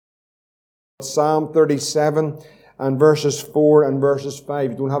Psalm 37 and verses 4 and verses 5.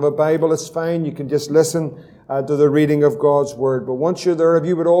 If you don't have a Bible, it's fine. You can just listen to the reading of God's Word. But once you're there, if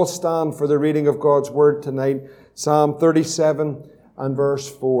you would all stand for the reading of God's Word tonight, Psalm 37 and verse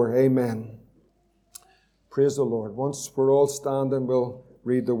 4. Amen. Praise the Lord. Once we're all standing, we'll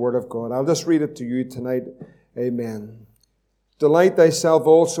read the Word of God. I'll just read it to you tonight. Amen. Delight thyself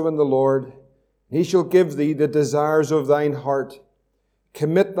also in the Lord. He shall give thee the desires of thine heart.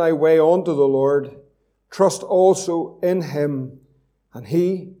 Commit thy way unto the Lord. Trust also in Him, and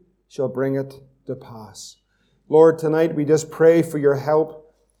He shall bring it to pass. Lord, tonight we just pray for your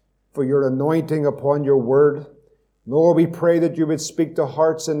help, for your anointing upon your word. Lord, we pray that you would speak to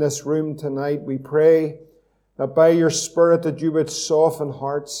hearts in this room tonight. We pray that by your Spirit that you would soften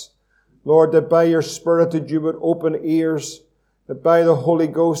hearts. Lord, that by your Spirit that you would open ears, that by the Holy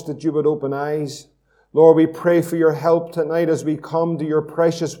Ghost that you would open eyes. Lord, we pray for your help tonight as we come to your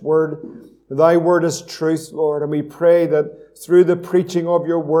precious word. Thy word is truth, Lord, and we pray that through the preaching of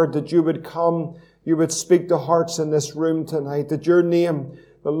your word that you would come, you would speak to hearts in this room tonight, that your name,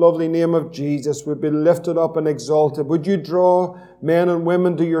 the lovely name of Jesus, would be lifted up and exalted. Would you draw men and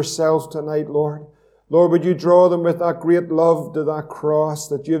women to yourself tonight, Lord? Lord, would you draw them with that great love to that cross,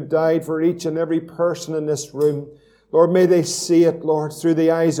 that you have died for each and every person in this room. Lord, may they see it, Lord, through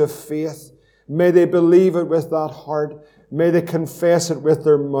the eyes of faith. May they believe it with that heart. May they confess it with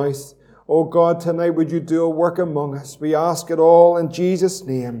their mouth. Oh God, tonight would you do a work among us? We ask it all in Jesus'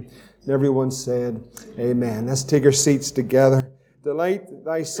 name. And everyone said, amen. Let's take our seats together. Delight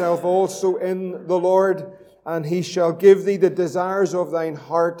thyself also in the Lord, and He shall give thee the desires of thine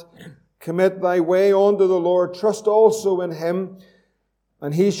heart. Commit thy way unto the Lord. Trust also in Him,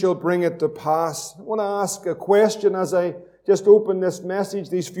 and He shall bring it to pass. I want to ask a question as I just open this message,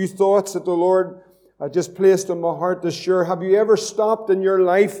 these few thoughts that the Lord just placed on my heart to share. Have you ever stopped in your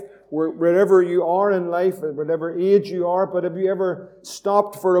life, wherever you are in life, at whatever age you are, but have you ever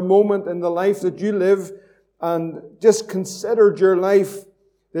stopped for a moment in the life that you live and just considered your life,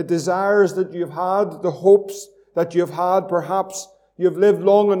 the desires that you've had, the hopes that you've had? Perhaps you've lived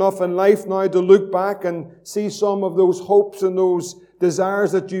long enough in life now to look back and see some of those hopes and those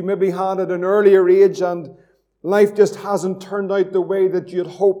desires that you maybe had at an earlier age, and life just hasn't turned out the way that you'd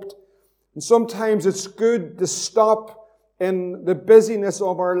hoped. And sometimes it's good to stop in the busyness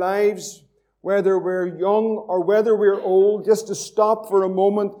of our lives, whether we're young or whether we're old, just to stop for a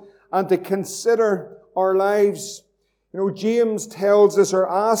moment and to consider our lives. You know, James tells us,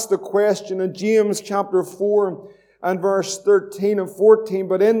 or asks the question in James chapter 4 and verse 13 and 14,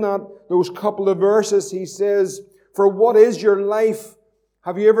 but in those couple of verses he says, for what is your life?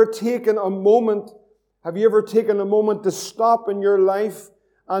 Have you ever taken a moment to stop in your life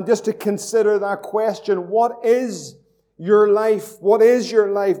and just to consider that question? What is your life? What is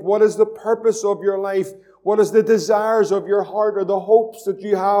your life? What is the purpose of your life? What is the desires of your heart or the hopes that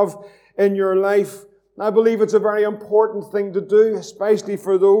you have in your life? And I believe it's a very important thing to do, especially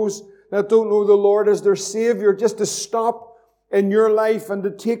for those that don't know the Lord as their Savior, just to stop in your life and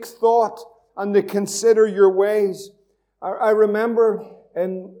to take thought and to consider your ways. I remember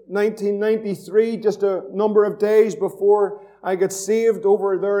in 1993, just a number of days before I got saved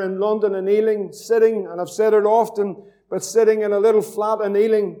over there in London and Ealing, sitting, and I've said it often, but sitting in a little flat in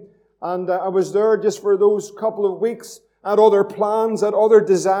Ealing, and I was there just for those couple of weeks. I had other plans, had other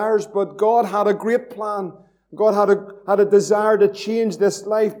desires, but God had a great plan. God had a desire to change this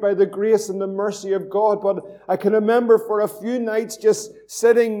life by the grace and the mercy of God. But I can remember for a few nights just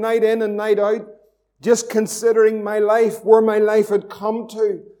sitting night in and night out, just considering my life, where my life had come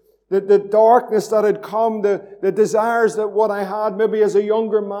to, the darkness that had come, the desires that what I had maybe as a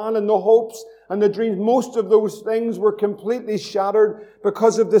younger man, and the hopes and the dreams. Most of those things were completely shattered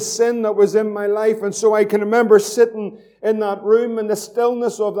because of the sin that was in my life. And so I can remember sitting in that room in the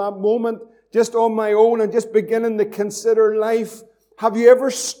stillness of that moment, just on my own, and just beginning to consider life. Have you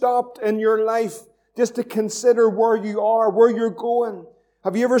ever stopped in your life just to consider where you are, where you're going?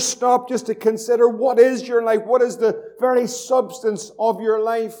 Have you ever stopped just to consider what is your life? What is the very substance of your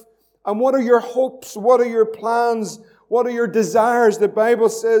life? And what are your hopes? What are your plans? What are your desires? The Bible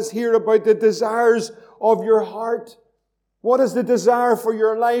says here about the desires of your heart. What is the desire for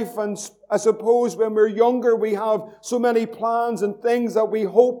your life? And I suppose when we're younger, we have so many plans and things that we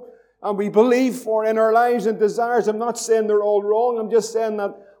hope and we believe for in our lives and desires. I'm not saying they're all wrong. I'm just saying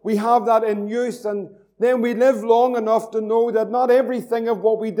that we have that in youth, and then we live long enough to know that not everything of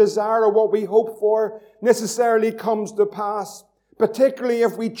what we desire or what we hope for necessarily comes to pass, particularly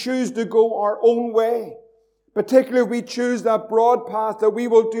if we choose to go our own way. Particularly if we choose that broad path, that we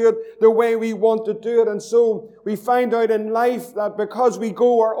will do it the way we want to do it. And so we find out in life that because we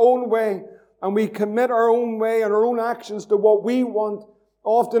go our own way, and we commit our own way and our own actions to what we want,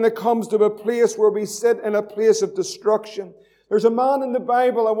 often it comes to a place where we sit in a place of destruction. There's a man in the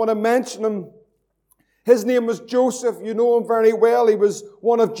Bible, I want to mention him. His name was Joseph. You know him very well. He was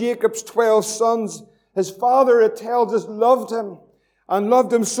one of Jacob's 12 sons. His father, it tells us, loved him, and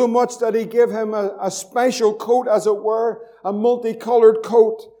loved him so much that he gave him a special coat, as it were, a multicolored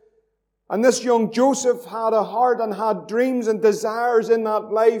coat. And this young Joseph had a heart and had dreams and desires in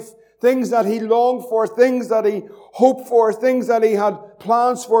that life, things that he longed for, things that he hoped for, things that he had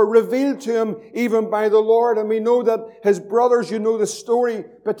plans for, revealed to him even by the Lord. And we know that his brothers, you know the story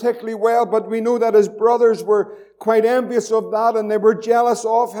particularly well, but we know that his brothers were quite envious of that and they were jealous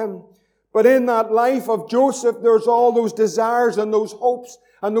of him. But in that life of Joseph, there's all those desires and those hopes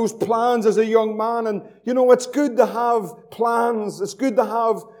and those plans as a young man. And you know, it's good to have plans. It's good to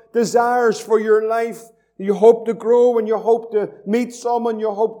have desires for your life. You hope to grow and you hope to meet someone.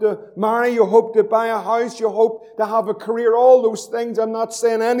 You hope to marry. You hope to buy a house. You hope to have a career. All those things. I'm not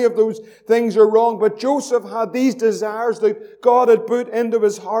saying any of those things are wrong. But Joseph had these desires that God had put into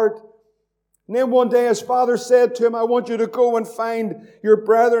his heart. And then one day his father said to him, I want you to go and find your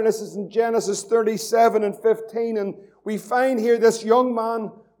brethren. This is in Genesis 37 and 15. And we find here this young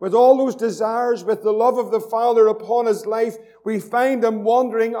man with all those desires, with the love of the Father upon his life. We find him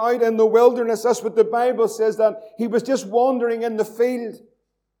wandering out in the wilderness. That's what the Bible says, that he was just wandering in the field.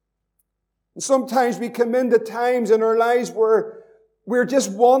 And sometimes we come into times in our lives where we're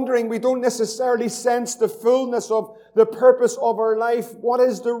just wandering. We don't necessarily sense the fullness of the purpose of our life. What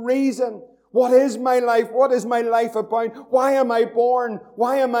is the reason? What is my life? What is my life about? Why am I born?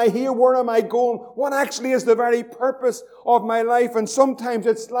 Why am I here? Where am I going? What actually is the very purpose of my life? And sometimes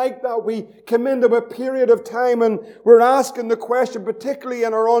it's like that. We come into a period of time and we're asking the question, particularly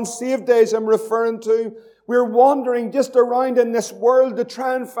in our unsaved days I'm referring to, we're wandering just around in this world to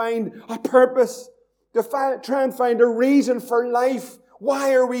try and find a purpose, to try and find a reason for life.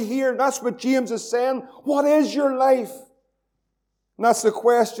 Why are we here? That's what James is saying. What is your life? And that's the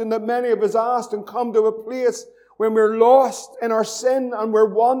question that many of us ask and come to a place when we're lost in our sin and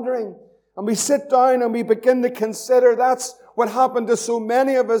we're wandering. And we sit down and we begin to consider. That's what happened to so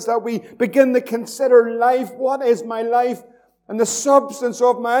many of us, that we begin to consider life. What is my life? And the substance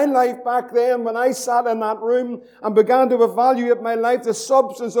of my life back then, when I sat in that room and began to evaluate my life, the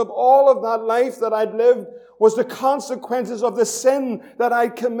substance of all of that life that I'd lived was the consequences of the sin that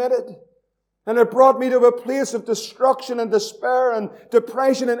I'd committed. And it brought me to a place of destruction and despair and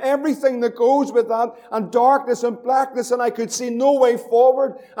depression and everything that goes with that, and darkness and blackness, and I could see no way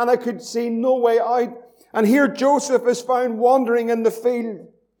forward and I could see no way out. And here Joseph is found wandering in the field,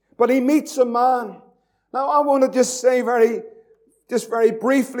 but he meets a man. Now I want to just say very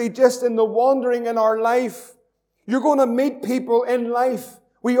briefly, just in the wandering in our life, you're going to meet people in life.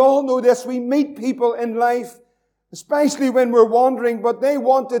 We all know this. We meet people in life, especially when we're wandering, but they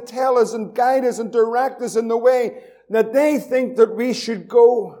want to tell us and guide us and direct us in the way that they think that we should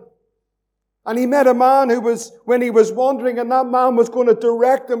go. And he met a man when he was wandering, and that man was going to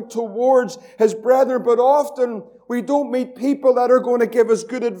direct him towards his brethren. But often we don't meet people that are going to give us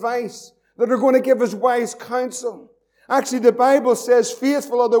good advice, that are going to give us wise counsel. Actually, the Bible says,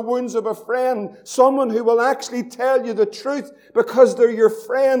 faithful are the wounds of a friend, someone who will actually tell you the truth because they're your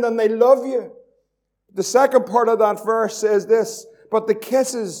friend and they love you. The second part of that verse says this, but the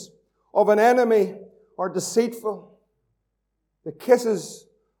kisses of an enemy are deceitful. The kisses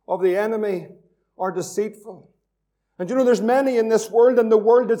of the enemy are deceitful. And you know, there's many in this world, and the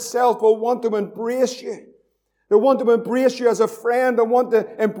world itself will want to embrace you. They want to embrace you as a friend. They want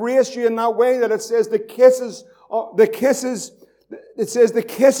to embrace you in that way that it says the kisses of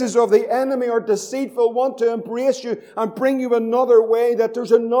the enemy are deceitful, want to embrace you and bring you another way, that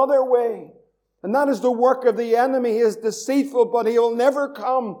there's another way. And that is the work of the enemy. He is deceitful, but he'll never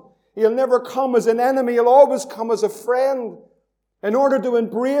come. He'll never come as an enemy. He'll always come as a friend in order to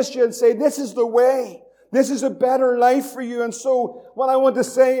embrace you and say, this is the way. This is a better life for you. And so what I want to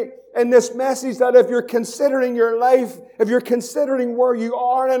say in this message, that if you're considering your life, if you're considering where you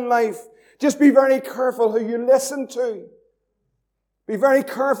are in life, just be very careful who you listen to. Be very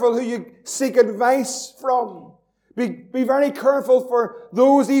careful who you seek advice from. Be very careful for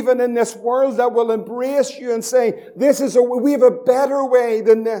those even in this world that will embrace you and say, we have a better way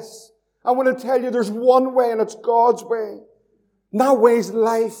than this. I want to tell you there's one way, and it's God's way. And that way is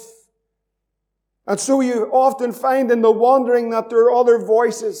life. And so you often find in the wandering that there are other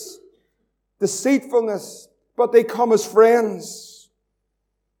voices, deceitfulness, but they come as friends.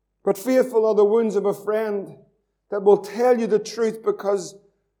 But faithful are the wounds of a friend that will tell you the truth, because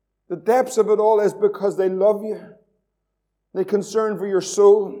the depths of it all is because they love you. They're concerned for your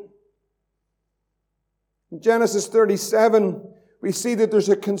soul. In Genesis 37, we see that there's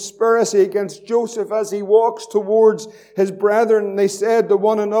a conspiracy against Joseph as he walks towards his brethren. And they said to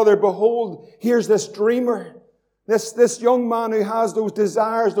one another, behold, here's this dreamer. This young man who has those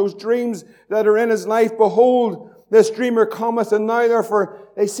desires, those dreams that are in his life. Behold, this dreamer cometh, and now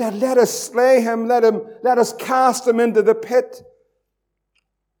therefore they said, let us slay him, let us cast him into the pit.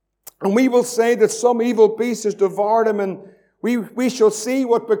 And we will say that some evil beast has devoured him, and we shall see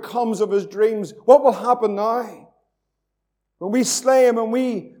what becomes of his dreams. What will happen now? When we slay him and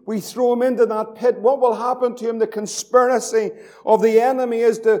we throw him into that pit, what will happen to him? The conspiracy of the enemy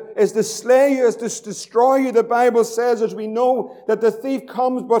is to slay you, is to destroy you. The Bible says, as we know, that the thief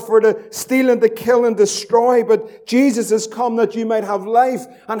comes but for to steal and to kill and destroy. But Jesus has come that you might have life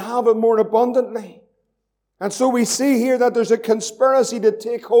and have it more abundantly. And so we see here that there's a conspiracy to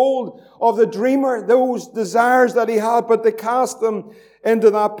take hold of the dreamer, those desires that he had, but to cast them into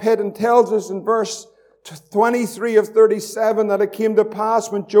that pit. And tells us in verse 23 of 37 that it came to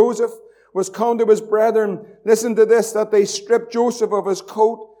pass when Joseph was come to his brethren, listen to this, that they stripped Joseph of his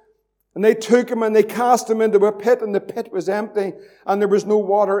coat, and they took him and they cast him into a pit, and the pit was empty and there was no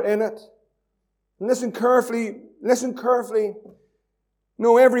water in it. And listen carefully.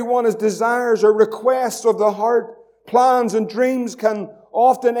 No, everyone's desires or requests of the heart, plans and dreams can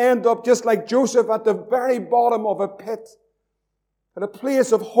often end up just like Joseph at the very bottom of a pit. At a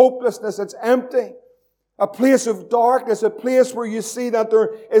place of hopelessness, it's empty. A place of darkness, a place where you see that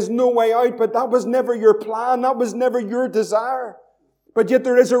there is no way out, but that was never your plan, that was never your desire. But yet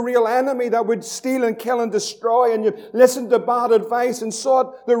there is a real enemy that would steal and kill and destroy, and you listened to bad advice and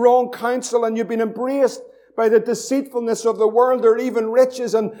sought the wrong counsel, and you've been embraced by the deceitfulness of the world or even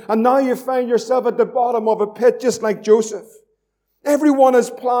riches, and now you find yourself at the bottom of a pit just like Joseph. Everyone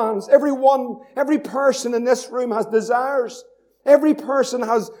has plans. Every person in this room has desires. Every person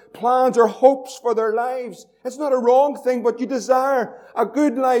has plans or hopes for their lives. It's not a wrong thing, but you desire a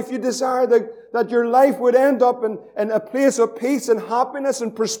good life. You desire that your life would end up in a place of peace and happiness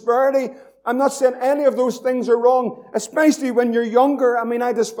and prosperity. I'm not saying any of those things are wrong, especially when you're younger. I mean,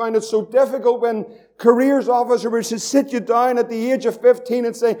 I just find it so difficult when careers officers would just sit you down at the age of 15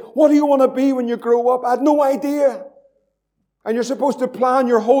 and say, what do you want to be when you grow up? I had no idea. And you're supposed to plan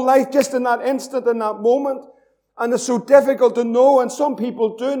your whole life just in that instant, in that moment. And it's so difficult to know, and some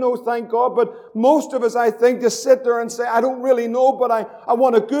people do know, thank God, but most of us, I think, just sit there and say, I don't really know, but I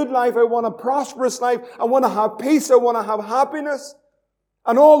want a good life, I want a prosperous life, I want to have peace, I want to have happiness,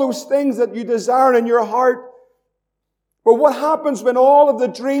 and all those things that you desire in your heart. But what happens when all of the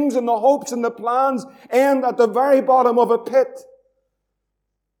dreams and the hopes and the plans end at the very bottom of a pit?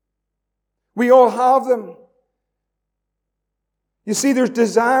 We all have them. You see, there's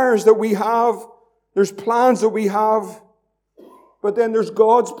desires that we have, there's plans that we have, but then there's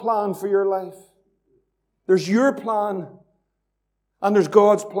God's plan for your life. There's your plan, and there's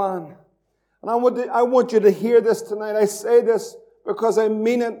God's plan. And I want you to hear this tonight. I say this because I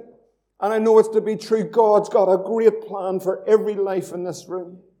mean it, and I know it's to be true. God's got a great plan for every life in this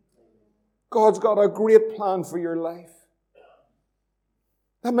room. God's got a great plan for your life.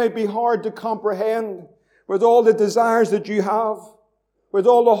 That might be hard to comprehend with all the desires that you have, with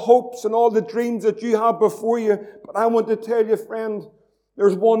all the hopes and all the dreams that you have before you. But I want to tell you, friend,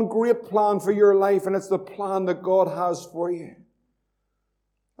 there's one great plan for your life, and it's the plan that God has for you.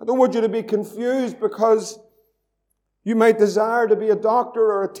 I don't want you to be confused, because you might desire to be a doctor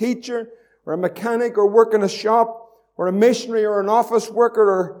or a teacher or a mechanic or work in a shop or a missionary or an office worker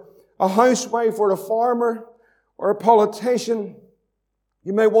or a housewife or a farmer or a politician.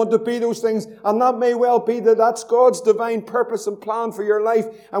 You may want to be those things, and that may well be that that's God's divine purpose and plan for your life.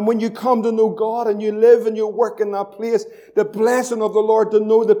 And when you come to know God and you live and you work in that place, the blessing of the Lord to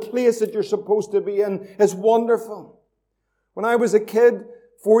know the place that you're supposed to be in is wonderful. When I was a kid,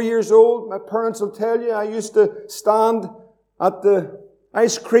 4 years old, my parents will tell you, I used to stand at the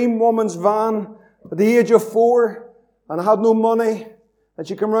ice cream woman's van at the age of 4, and I had no money. And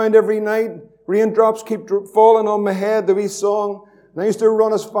she'd come round every night, raindrops keep falling on my head, the wee song. And I used to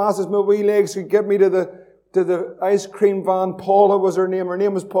run as fast as my wee legs could get me to the ice cream van. Paula was her name. Her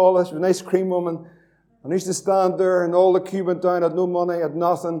name was Paula. She was an ice cream woman. And I used to stand there, and all the queue went down. I had no money, I had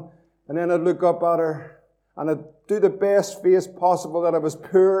nothing. And then I'd look up at her, and I'd do the best face possible that I was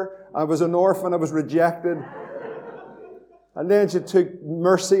poor, I was an orphan, I was rejected. And then she took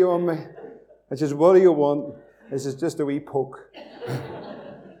mercy on me. And she says, what do you want? I says, just a wee poke.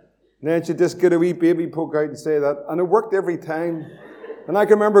 And then she'd just get a wee baby poke out and say that. And it worked every time. And I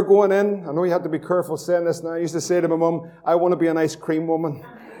can remember going in, I know you have to be careful saying this now, I used to say to my mum, I want to be an ice cream woman.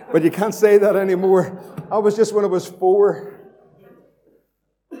 But you can't say that anymore. I was just when I was 4.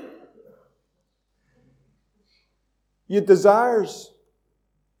 You had desires.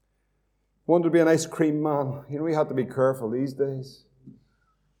 Wanted to be an ice cream man. You know, we have to be careful these days.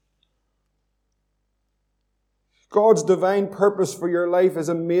 God's divine purpose for your life is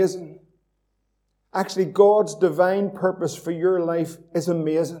amazing. Actually, God's divine purpose for your life is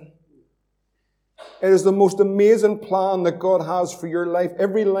amazing. It is the most amazing plan that God has for your life.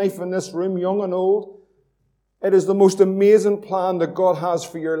 Every life in this room, young and old, it is the most amazing plan that God has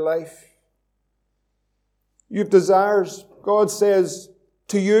for your life. You have desires. God says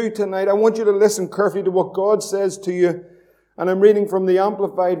to you tonight, I want you to listen carefully to what God says to you. And I'm reading from the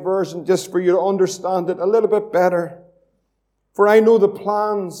Amplified Version just for you to understand it a little bit better. For I know the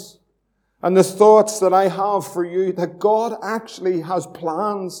plans and the thoughts that I have for you, that God actually has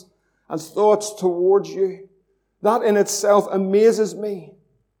plans and thoughts towards you. That in itself amazes me.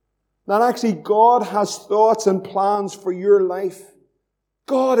 That actually God has thoughts and plans for your life.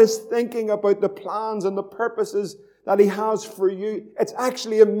 God is thinking about the plans and the purposes that He has for you. It's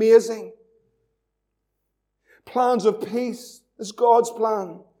actually amazing. Plans of peace is God's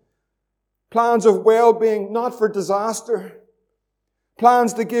plan. Plans of well-being, not for disaster.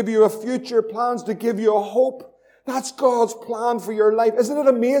 Plans to give you a future, plans to give you a hope. That's God's plan for your life. Isn't it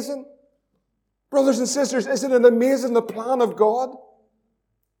amazing? Brothers and sisters, isn't it amazing, the plan of God?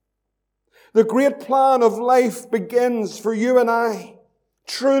 The great plan of life begins for you and I,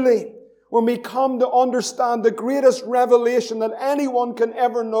 truly, when we come to understand the greatest revelation that anyone can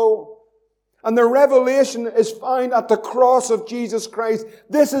ever know. And the revelation is found at the cross of Jesus Christ.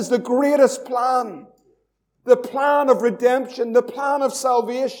 This is the greatest plan. The plan of redemption, the plan of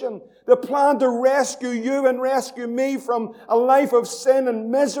salvation, the plan to rescue you and rescue me from a life of sin and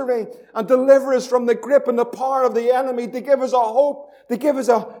misery and deliver us from the grip and the power of the enemy, to give us a hope, to give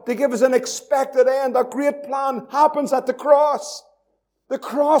us an expected end. A great plan happens at the cross. The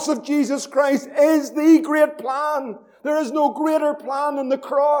cross of Jesus Christ is the great plan. There is no greater plan than the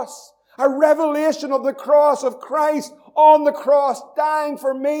cross. A revelation of the cross of Christ on the cross, dying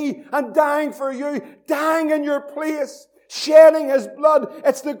for me and dying for you, dying in your place, shedding His blood.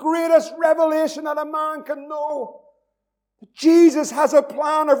 It's the greatest revelation that a man can know. Jesus has a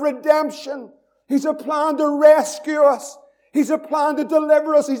plan of redemption. He's a plan to rescue us. He's a plan to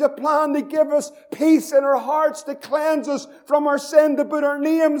deliver us. He's a plan to give us peace in our hearts, to cleanse us from our sin, to put our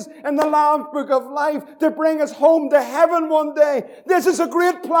names in the Lamb's Book of Life, to bring us home to heaven one day. This is a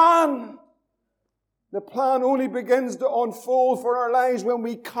great plan. The plan only begins to unfold for our lives when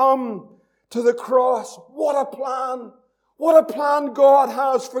we come to the cross. What a plan! What a plan God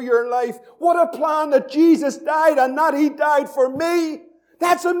has for your life. What a plan that Jesus died and that He died for me.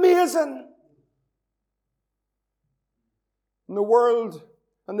 That's amazing. And the world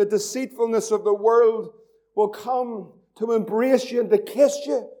and the deceitfulness of the world will come to embrace you and to kiss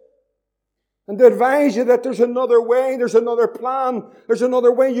you and to advise you that there's another way, there's another plan, there's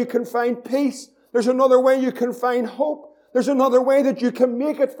another way you can find peace, there's another way you can find hope, there's another way that you can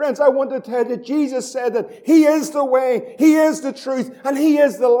make it. Friends, I want to tell you, Jesus said that He is the way, He is the truth, and He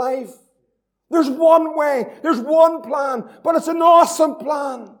is the life. There's one way, there's one plan, but it's an awesome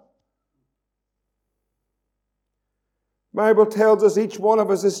plan. The Bible tells us each one of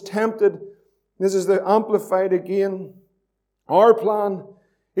us is tempted. This is the Amplified again. Our plan.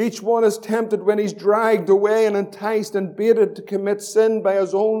 Each one is tempted when he's dragged away and enticed and baited to commit sin by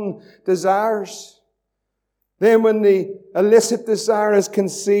his own desires. Then when the illicit desire is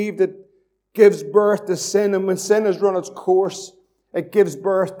conceived, it gives birth to sin. And when sin has run its course, it gives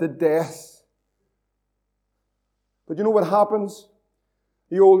birth to death. But you know what happens?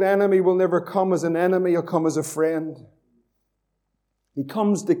 The old enemy will never come as an enemy. He'll come as a friend. He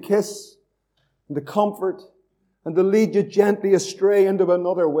comes to kiss and to comfort and to lead you gently astray into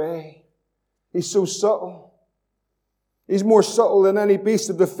another way. He's so subtle. He's more subtle than any beast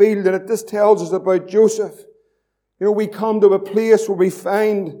of the field. And this tells us about Joseph. You know, we come to a place where we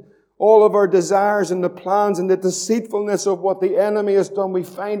find all of our desires and the plans and the deceitfulness of what the enemy has done. We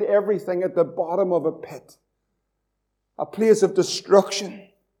find everything at the bottom of a pit. A place of destruction.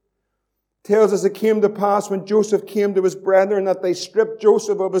 Tells us it came to pass when Joseph came to his brethren that they stripped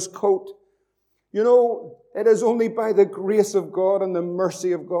Joseph of his coat. You know, it is only by the grace of God and the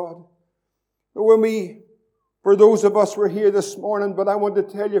mercy of God. For those of us who are here this morning, but I want to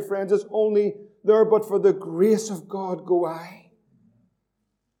tell you, friends, it's only there but for the grace of God go I.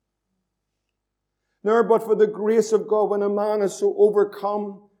 There but for the grace of God, when a man is so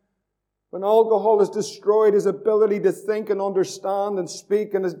overcome, when alcohol has destroyed his ability to think and understand and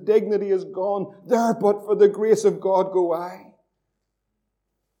speak, and his dignity is gone, there but for the grace of God go I.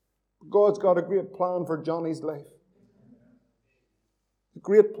 God's got a great plan for Johnny's life. A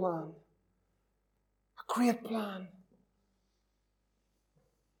great plan. A great plan.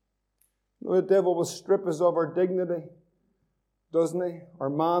 The devil will strip us of our dignity, doesn't he? Our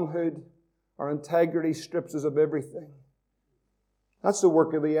manhood, our integrity, strips us of everything. That's the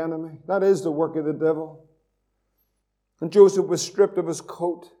work of the enemy. That is the work of the devil. And Joseph was stripped of his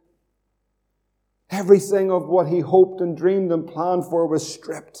coat. Everything of what he hoped and dreamed and planned for was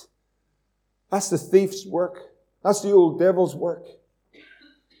stripped. That's the thief's work. That's the old devil's work.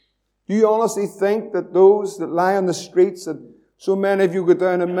 Do you honestly think that those that lie on the streets, that so many of you go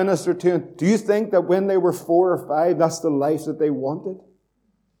down and minister to, do you think that when they were 4 or 5, that's the life that they wanted?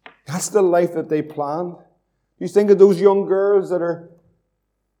 That's the life that they planned? You think of those young girls that are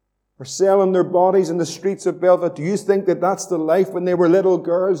selling their bodies in the streets of Belfast. Do you think that that's the life when they were little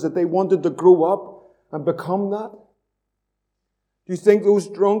girls, that they wanted to grow up and become that? Do you think those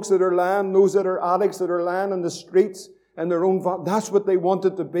drunks that are lying, those that are addicts that are lying on the streets in their own, that's what they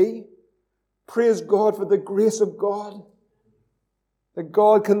wanted to be? Praise God for the grace of God. That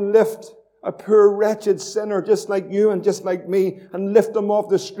God can lift a poor wretched sinner just like you and just like me and lift him off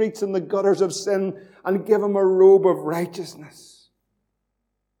the streets and the gutters of sin and give him a robe of righteousness.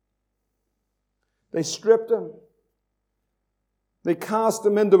 They stripped him. They cast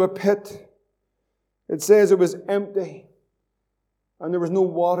him into a pit. It says it was empty. And there was no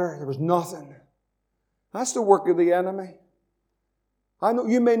water. There was nothing. That's the work of the enemy. I know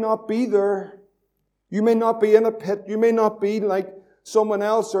you may not be there. You may not be in a pit. You may not be like someone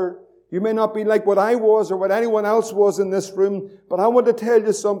else, or you may not be like what I was or what anyone else was in this room. But I want to tell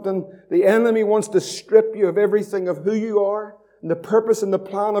you something. The enemy wants to strip you of everything of who you are and the purpose and the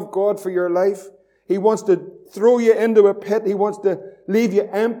plan of God for your life. He wants to throw you into a pit. He wants to leave you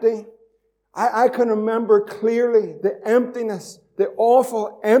empty. I can remember clearly the emptiness, the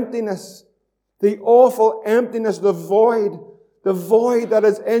awful emptiness, the void that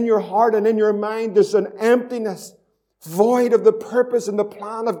is in your heart and in your mind. There's an emptiness, void of the purpose and the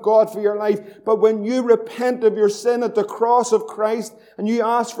plan of God for your life. But when you repent of your sin at the cross of Christ and you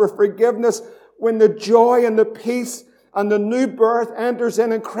ask for forgiveness, when the joy and the peace and the new birth enters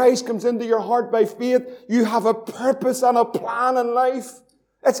in and Christ comes into your heart by faith, you have a purpose and a plan in life.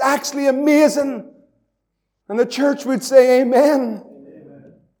 It's actually amazing. And the church would say amen.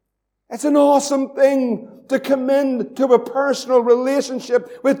 Amen. It's an awesome thing to come into a personal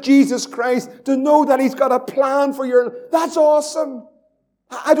relationship with Jesus Christ, to know that He's got a plan for your life. That's awesome.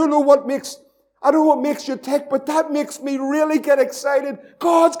 I don't know what makes you tick, but that makes me really get excited.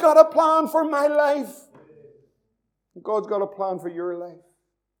 God's got a plan for my life. God's got a plan for your life.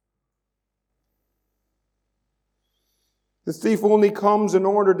 The thief only comes in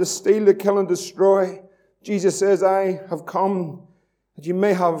order to steal, to kill, and destroy. Jesus says, I have come that you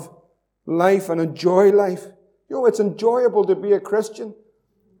may have life and enjoy life. You know, it's enjoyable to be a Christian.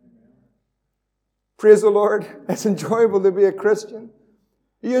 Praise the Lord. It's enjoyable to be a Christian.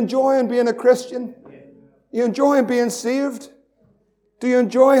 Are you enjoying being a Christian? Are you enjoying being saved? Do you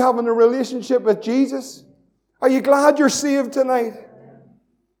enjoy having a relationship with Jesus? Are you glad you're saved tonight?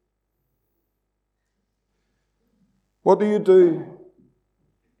 What do you do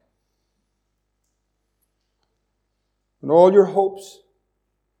when all your hopes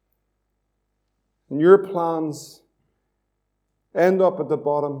and your plans end up at the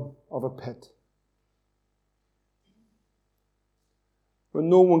bottom of a pit? When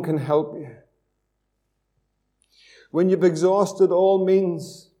no one can help you? When you've exhausted all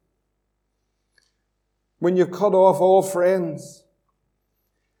means? When you've cut off all friends?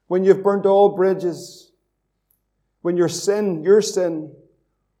 When you've burnt all bridges? When your sin,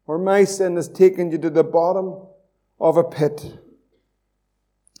 or my sin has taken you to the bottom of a pit? You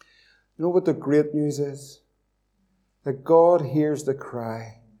know what the great news is? That God hears the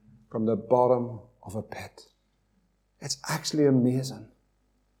cry from the bottom of a pit. It's actually amazing.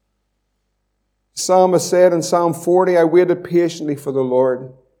 The psalmist said in Psalm 40, I waited patiently for the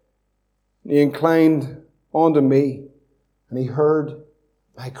Lord. He inclined unto me, and He heard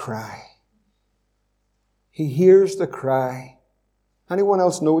my cry. He hears the cry. Anyone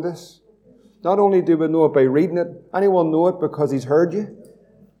else know this? Not only do we know it by reading it, anyone know it because He's heard you?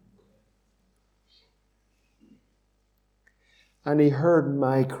 And He heard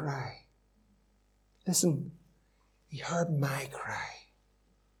my cry. Listen, He heard my cry.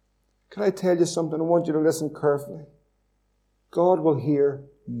 Can I tell you something? I want you to listen carefully. God will hear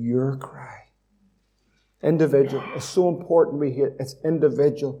your cry. Individual. It's so important we hear. It's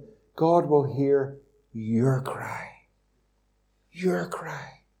individual. God will hear your cry. Your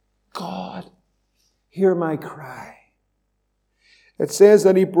cry. God, hear my cry. It says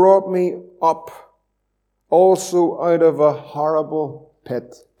that He brought me up also out of a horrible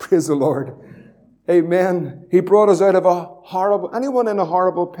pit. Praise the Lord. Amen. He brought us out of a horrible... Anyone in a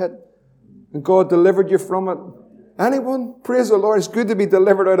horrible pit? And God delivered you from it. Anyone? Praise the Lord. It's good to be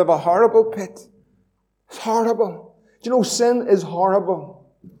delivered out of a horrible pit. It's horrible. Do you know sin is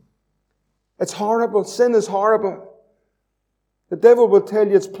horrible? It's horrible. Sin is horrible. The devil will tell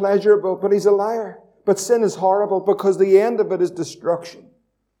you it's pleasurable, but he's a liar. But sin is horrible because the end of it is destruction.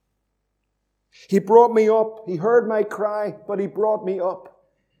 He brought me up. He heard my cry, but He brought me up.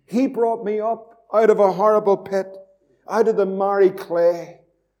 He brought me up out of a horrible pit, out of the miry clay,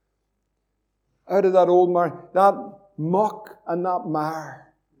 out of that old mire, that muck and that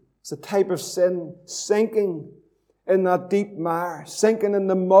mire. It's a type of sin, sinking in that deep mire, sinking in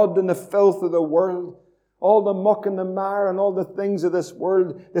the mud and the filth of the world. All the muck and the mire and all the things of this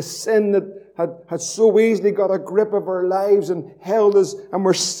world, the sin that had so easily got a grip of our lives and held us, and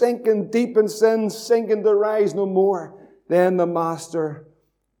we're sinking deep in sin, sinking to rise no more. Then the Master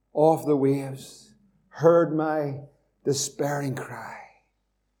of the waves heard my despairing cry.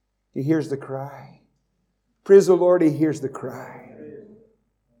 He hears the cry. Praise the Lord, He hears the cry.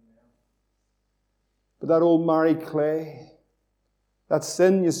 But that old miry clay, that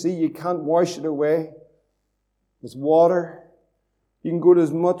sin, you see, you can't wash it away. It's water. You can go to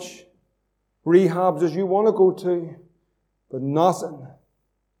as much rehabs as you want to go to, but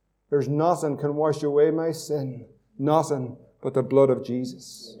there's nothing can wash away my sin. Nothing but the blood of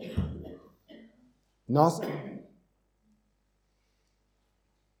Jesus. Nothing.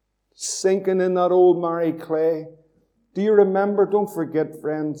 Sinking in that old miry clay. Do you remember? Don't forget,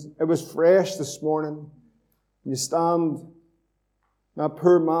 friends. It was fresh this morning. You stand, that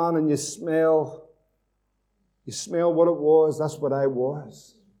poor man, and you smell what it was. That's what I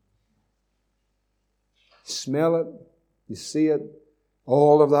was. You smell it. You see it.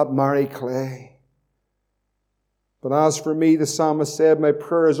 All of that miry clay. But as for me, the psalmist said, my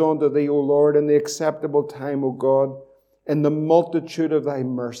prayer is unto Thee, O Lord, in the acceptable time, O God. In the multitude of Thy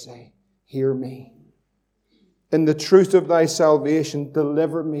mercy, hear me. In the truth of Thy salvation,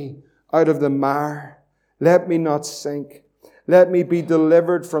 deliver me out of the mire. Let me not sink. Let me be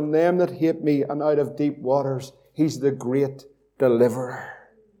delivered from them that hate me and out of deep waters. He's the great deliverer.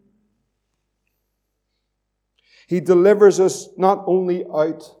 He delivers us not only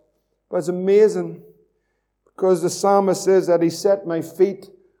out, but it's amazing because the psalmist says that He set my feet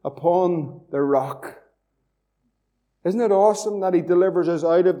upon the rock. Isn't it awesome that He delivers us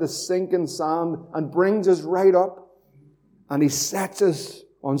out of the sinking sand and brings us right up, and He sets us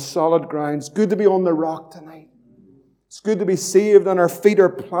on solid ground? It's good to be on the rock tonight. It's good to be saved and our feet are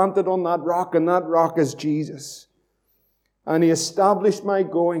planted on that rock, and that rock is Jesus. And He established my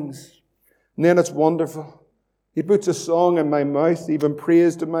goings. And then it's wonderful. He puts a song in my mouth, even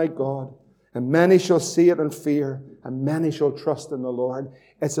praise to my God. And many shall see it and fear, and many shall trust in the Lord.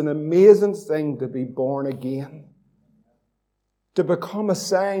 It's an amazing thing to be born again. To become a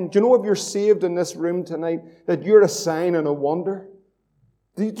sign. Do you know if you're saved in this room tonight, that you're a sign and a wonder?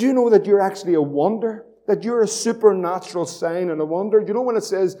 Do you know that you're actually a wonder? That you're a supernatural sign and a wonder? Do you know when it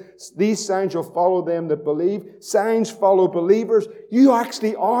says, these signs shall follow them that believe? Signs follow believers. You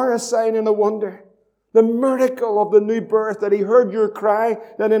actually are a sign and a wonder. The miracle of the new birth, that He heard your cry,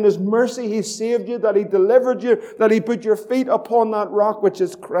 that in His mercy He saved you, that He delivered you, that He put your feet upon that rock which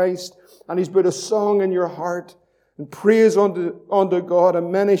is Christ, and He's put a song in your heart, and praise unto God, and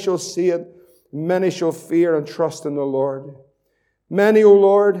many shall see it, many shall fear and trust in the Lord. Many, O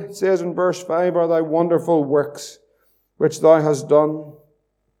Lord, it says in verse 5, are Thy wonderful works which Thou hast done,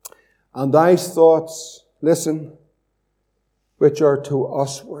 and Thy thoughts, listen, which are to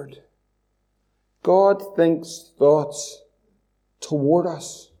usward. God thinks thoughts toward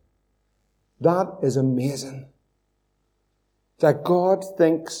us. That is amazing. That God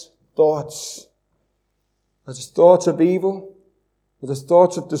thinks thoughts. There's thoughts of evil. There's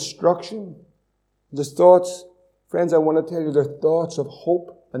thoughts of destruction. There's thoughts, friends, I want to tell you, they're thoughts of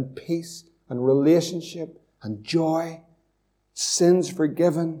hope and peace and relationship and joy, sins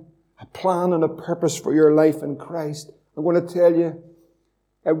forgiven, a plan and a purpose for your life in Christ. I'm going to tell you,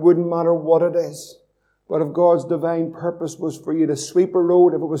 it wouldn't matter what it is. But if God's divine purpose was for you to sweep a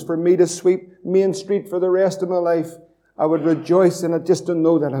road, if it was for me to sweep Main Street for the rest of my life, I would rejoice in it just to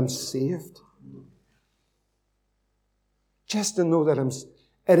know that I'm saved. Just to know that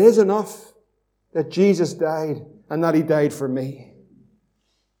it is enough that Jesus died and that He died for me.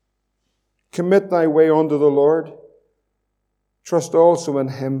 Commit thy way unto the Lord. Trust also in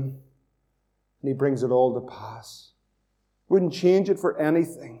Him, and He brings it all to pass. Wouldn't change it for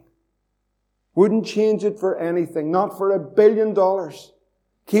anything. Wouldn't change it for anything. Not for $1 billion.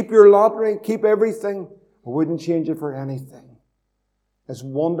 Keep your lottery, keep everything. I wouldn't change it for anything. It's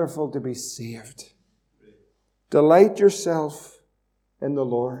wonderful to be saved. Delight yourself in the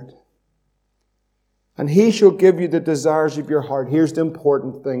Lord, And He shall give you the desires of your heart. Here's the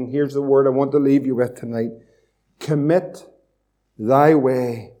important thing. Here's the word I want to leave you with tonight. Commit thy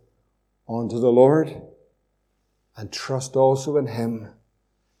way unto the Lord, and trust also in Him,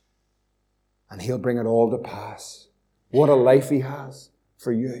 and He'll bring it all to pass. What a life He has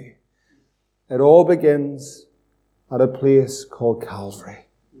for you. It all begins at a place called Calvary.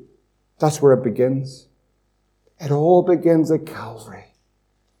 That's where it begins. It all begins at Calvary.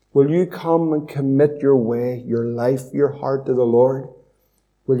 Will you come and commit your way, your life, your heart to the Lord?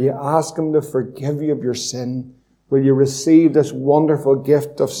 Will you ask Him to forgive you of your sin? Will you receive this wonderful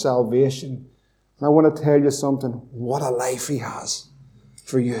gift of salvation? And I want to tell you something. What a life He has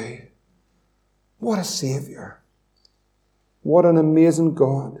for you. What a Savior. What an amazing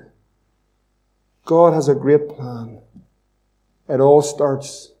God. God has a great plan. It all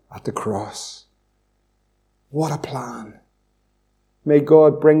starts at the cross. What a plan. May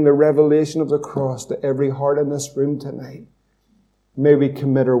God bring the revelation of the cross to every heart in this room tonight. May we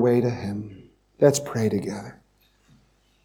commit our way to Him. Let's pray together.